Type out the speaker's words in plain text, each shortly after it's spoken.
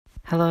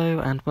Hello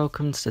and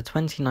welcome to the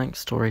 29th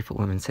story for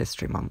Women's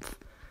History Month.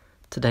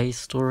 Today's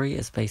story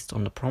is based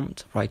on the prompt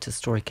to write a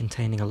story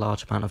containing a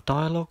large amount of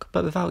dialogue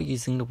but without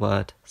using the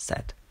word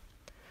said.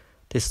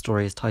 This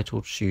story is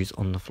titled Shoes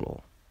on the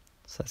Floor.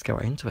 So let's get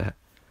right into it.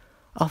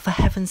 "Oh, for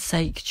heaven's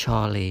sake,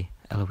 Charlie,"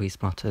 Eloise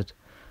muttered.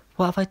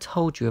 "What have I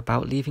told you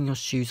about leaving your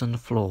shoes on the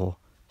floor?"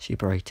 she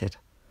berated.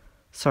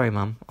 "Sorry,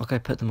 Mum, I'll go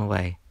put them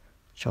away,"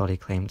 Charlie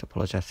claimed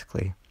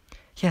apologetically.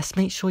 "Yes,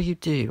 make sure you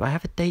do. I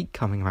have a date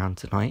coming round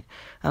tonight,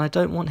 and I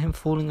don't want him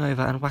falling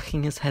over and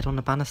whacking his head on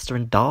the banister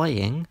and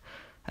dying."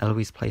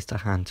 Eloise placed her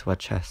hand to her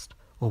chest.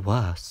 "Or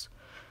worse,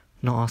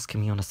 not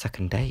asking me on a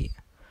second date,"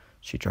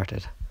 she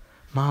dreaded.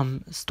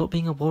 "Mum, stop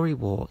being a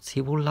worrywart. He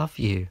will love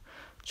you."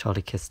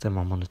 Charlie kissed her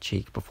mum on the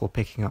cheek before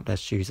picking up their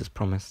shoes as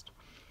promised.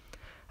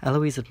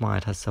 Eloise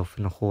admired herself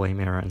in the hallway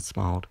mirror and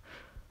smiled.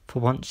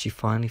 For once she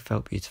finally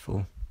felt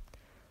beautiful.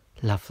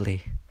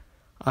 "Lovely.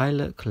 I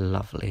look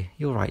lovely.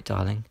 You're right,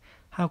 darling.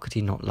 How could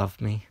he not love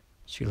me?"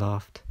 she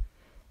laughed.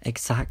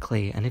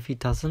 "Exactly, and if he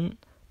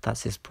doesn't,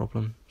 that's his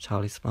problem,"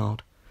 Charlie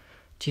smiled.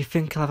 "Do you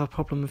think he'll have a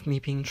problem with me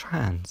being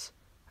trans?"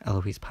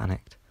 Eloise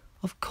panicked.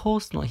 "Of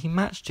course not, he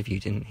matched with you,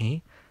 didn't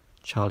he?"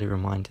 Charlie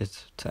reminded,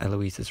 to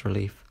Eloise's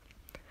relief.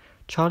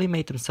 Charlie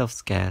made himself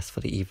scarce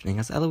for the evening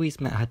as Eloise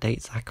met her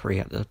date Zachary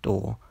at the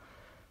door.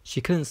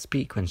 She couldn't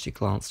speak when she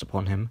glanced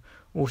upon him.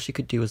 All she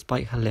could do was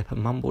bite her lip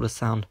and mumble the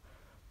sound,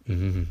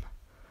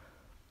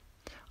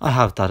 "I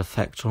have that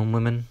effect on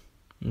women."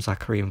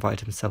 Zachary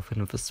invited himself in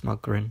with a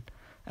smug grin.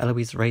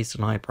 Eloise raised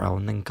an eyebrow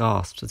and then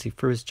gasped as he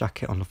threw his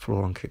jacket on the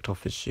floor and kicked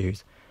off his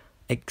shoes.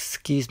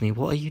 "Excuse me,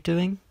 what are you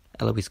doing?"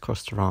 Eloise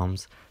crossed her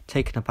arms,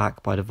 taken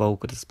aback by the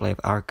vulgar display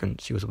of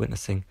arrogance she was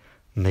witnessing.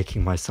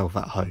 "Making myself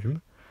at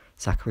home?"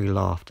 Zachary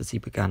laughed as he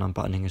began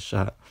unbuttoning his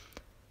shirt.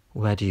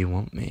 "Where do you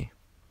want me?"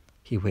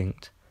 He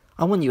winked.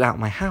 "I want you out of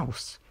my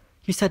house.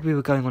 You said we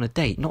were going on a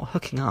date, not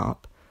hooking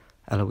up,"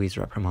 Eloise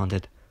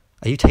reprimanded.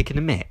 "Are you taking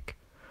a mick?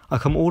 I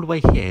come all the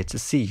way here to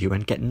see you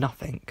and get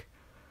nothing."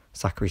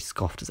 Zachary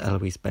scoffed as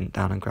Eloise bent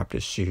down and grabbed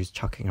his shoes,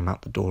 chucking him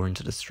out the door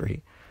into the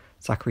street.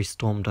 Zachary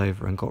stormed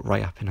over and got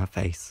right up in her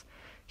face.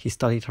 He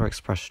studied her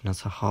expression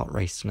as her heart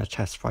raced and her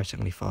chest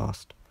frighteningly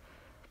fast.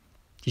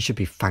 "You should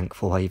be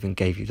thankful I even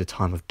gave you the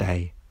time of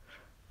day."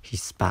 He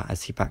spat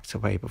as he backed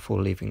away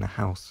before leaving the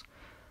house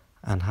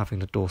and having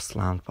the door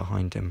slammed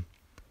behind him.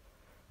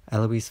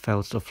 Eloise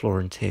fell to the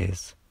floor in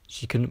tears.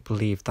 She couldn't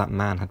believe that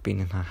man had been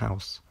in her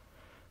house.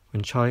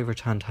 When Charlie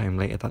returned home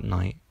later that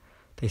night,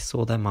 they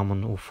saw their mum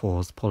on all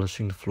fours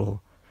polishing the floor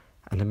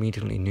and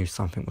immediately knew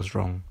something was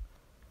wrong.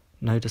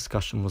 No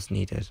discussion was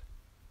needed.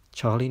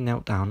 Charlie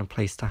knelt down and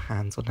placed her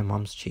hands on her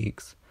mum's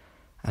cheeks.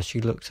 As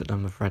she looked at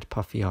them with red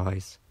puffy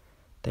eyes,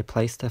 they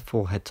placed their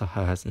forehead to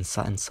hers and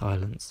sat in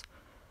silence,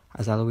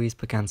 as Eloise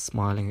began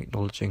smiling,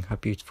 acknowledging her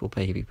beautiful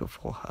baby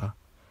before her.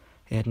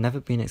 It had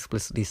never been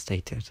explicitly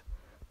stated,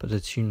 but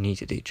the two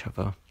needed each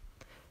other.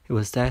 It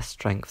was their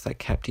strength that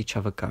kept each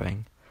other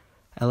going.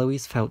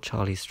 Eloise felt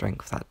Charlie's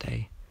strength that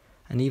day,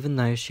 and even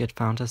though she had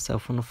found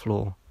herself on the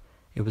floor,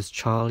 it was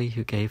Charlie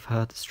who gave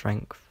her the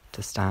strength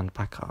to stand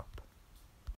back up.